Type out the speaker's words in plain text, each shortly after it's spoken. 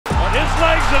His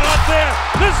legs are not there.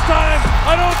 This time,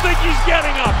 I don't think he's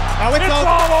getting up. Oh, it's over.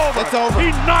 All over. It's over.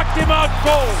 He knocked him out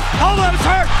cold. Kovalev's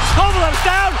hurt. Kovalev's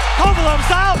down. Kovalev's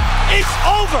out. It's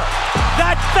over.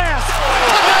 That fast.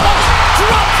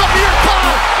 Drops a near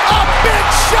call. A big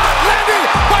shot landed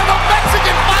by the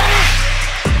Mexican fighter.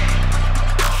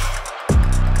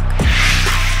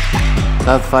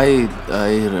 That fight,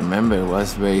 I remember,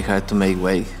 was very hard to make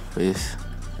weight, please.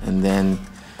 And then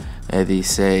Eddie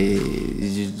say,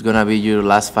 it's gonna be your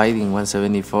last fight in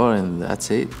 174, and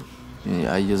that's it.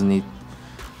 I just need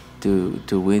to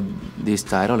win this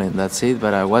title, and that's it.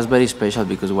 But I was very special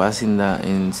because it was in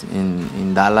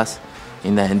Dallas,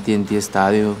 in the NTNT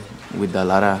Stadium, with a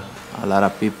lot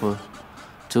of people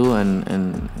too, and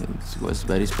it was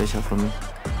very special for me.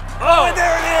 Oh, and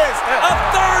there it is! A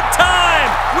third time!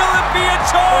 Will it be a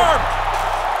charm?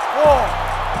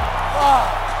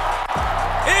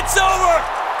 It's over!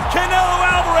 Canelo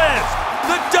Álvarez,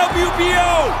 the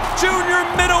WBO junior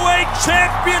middleweight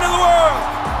champion of the world!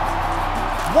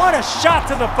 What a shot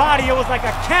to the body. It was like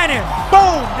a cannon.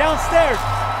 Boom! Downstairs.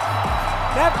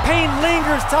 That pain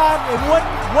lingers, Todd. It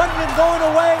wasn't been going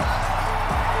away.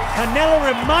 Canelo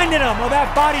reminded him of that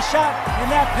body shot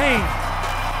and that pain.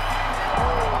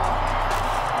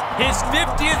 His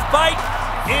 50th fight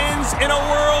ends in a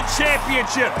world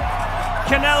championship.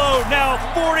 Canelo now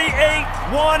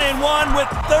 48-1-1 with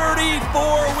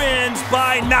 34 wins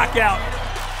by knockout.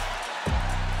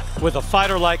 With a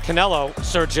fighter like Canelo,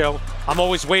 Sergio, I'm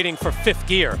always waiting for fifth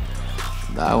gear.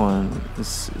 That one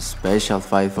is a special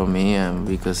fight for me, and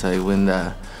because I win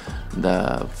the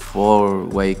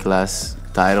 4-weight class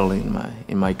title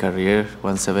in my career,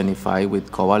 175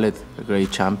 with Kovalev, a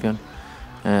great champion.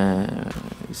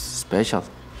 It's special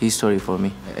history for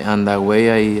me, and the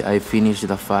way I finished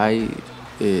the fight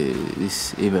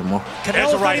is even more.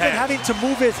 Canelo's not even having to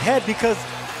move his head because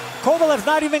Kovalev's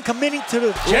not even committing to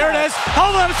the jab. There it is.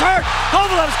 Kovalev's hurt.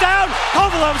 Kovalev's down.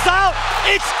 Kovalev's out.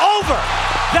 It's over.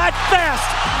 That fast.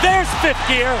 There's fifth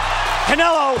gear.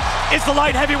 Canelo is the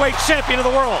light heavyweight champion of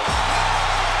the world.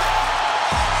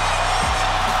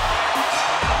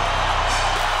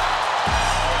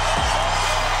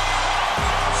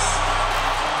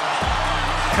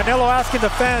 Canelo asking the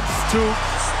fans to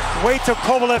wait till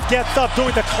Kovalev gets up,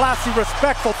 doing the classy,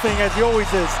 respectful thing as he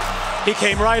always is. He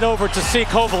came right over to see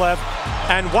Kovalev,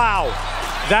 and wow,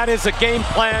 that is a game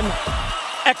plan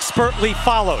expertly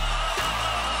followed.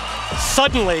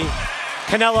 Suddenly,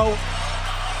 Canelo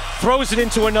throws it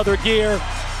into another gear,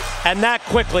 and that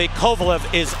quickly,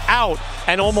 Kovalev is out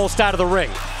and almost out of the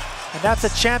ring. And that's a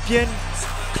champion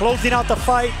closing out the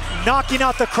fight, knocking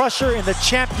out the Crusher in the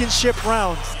championship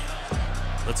rounds.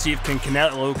 Let's see if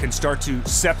Canelo can start to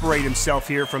separate himself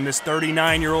here from this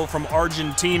 39-year-old from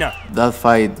Argentina. That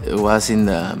fight was in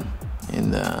the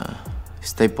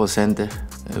Staples Center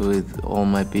with all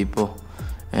my people,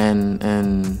 and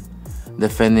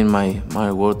defending my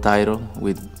world title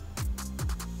with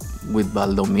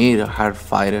Valdomir, a hard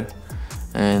fighter,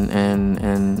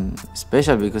 and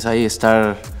special because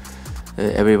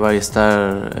everybody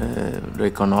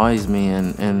recognize me,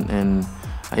 and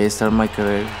I start my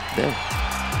career there.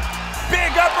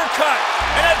 Big uppercut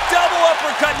and a double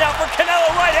uppercut now for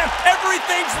Canelo right hand.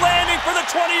 Everything's landing for the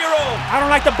 20-year-old. I don't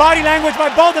like the body language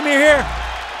by Valdomir here.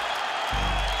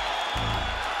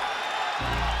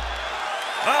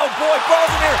 Oh boy,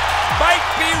 Valdomir might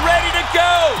be ready to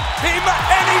go.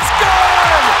 And he's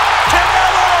gone.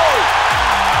 Canelo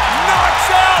knocks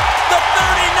out the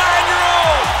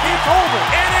 39-year-old. It's over.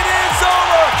 And it is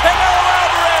over. Canelo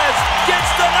Álvarez gets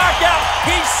the knockout.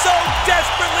 He's so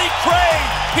desperately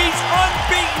craved. He's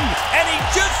unbeaten, and he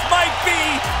just might be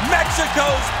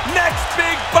Mexico's next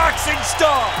big boxing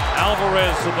star.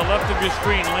 Álvarez to the left of your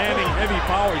screen, landing heavy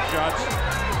power shots.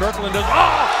 Kirkland does,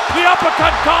 the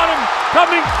uppercut caught him,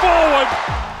 coming forward.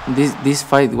 This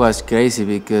fight was crazy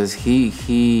because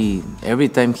he every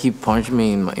time he punched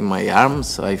me in my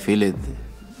arms, I feel it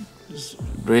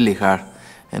really hard.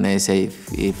 And I say,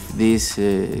 if this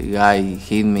guy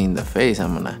hit me in the face,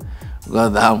 I'm gonna go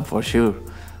down for sure.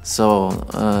 So,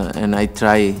 and I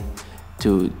try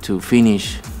to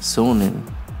finish soon, and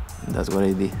that's what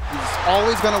I did. He's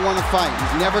always going to want to fight.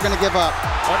 He's never going to give up.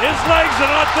 But his legs are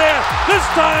not there. This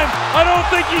time, I don't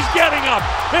think he's getting up.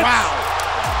 Wow.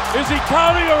 Is he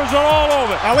counting or is it all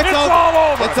over? Oh, it's over. All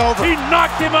over. It's over. He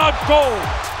knocked him out cold.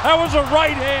 That was a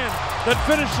right hand that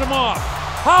finished him off.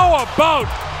 How about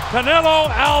Canelo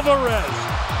Álvarez?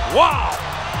 Wow.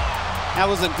 That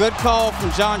was a good call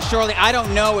from John Shorley. I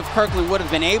don't know if Kirkland would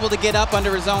have been able to get up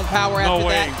under his own power after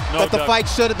that, but the fight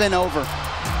should have been over.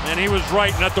 And he was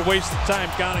right not to waste the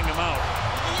time counting him out.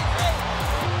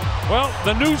 Well,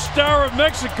 the new star of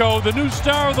Mexico, the new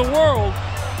star of the world.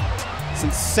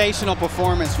 Sensational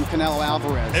performance from Canelo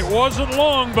Álvarez. It wasn't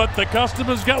long, but the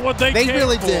customers got what they came for. They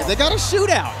really did. They got a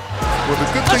shootout. Well, the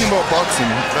good thing about boxing,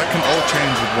 that can all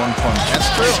change with one punch. That's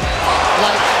true.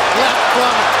 Like left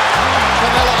from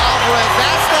Canelo Álvarez.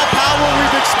 That's the power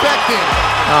we've expected.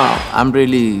 No, I'm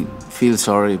really feel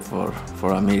sorry for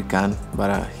Amir Khan,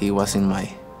 but he was on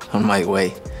my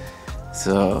way.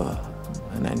 So,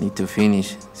 and I need to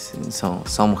finish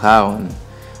somehow.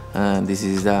 And this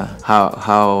is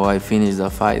how I finish the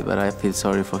fight, but I feel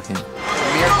sorry for him.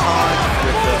 Amir Khan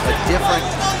with a different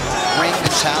ring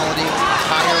mentality,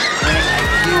 higher ring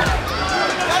IQ,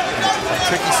 a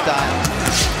tricky style.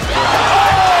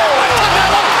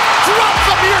 Canelo drops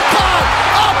Amir Khan!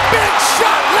 A big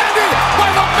shot landed by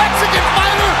the Mexican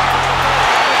fighter!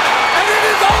 And it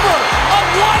is over! A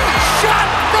one shot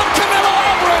from Canelo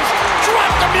Álvarez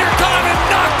dropped Amir Khan and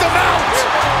knocked him out!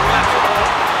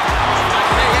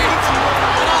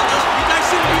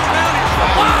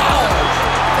 Wow!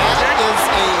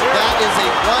 That is a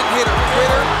one-hitter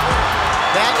quitter.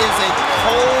 That is a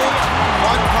cold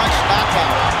one-punch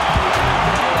knockout.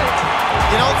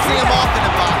 You don't see him often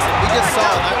in boxing. We just saw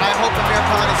it. I hope Amir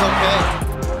Khan is okay.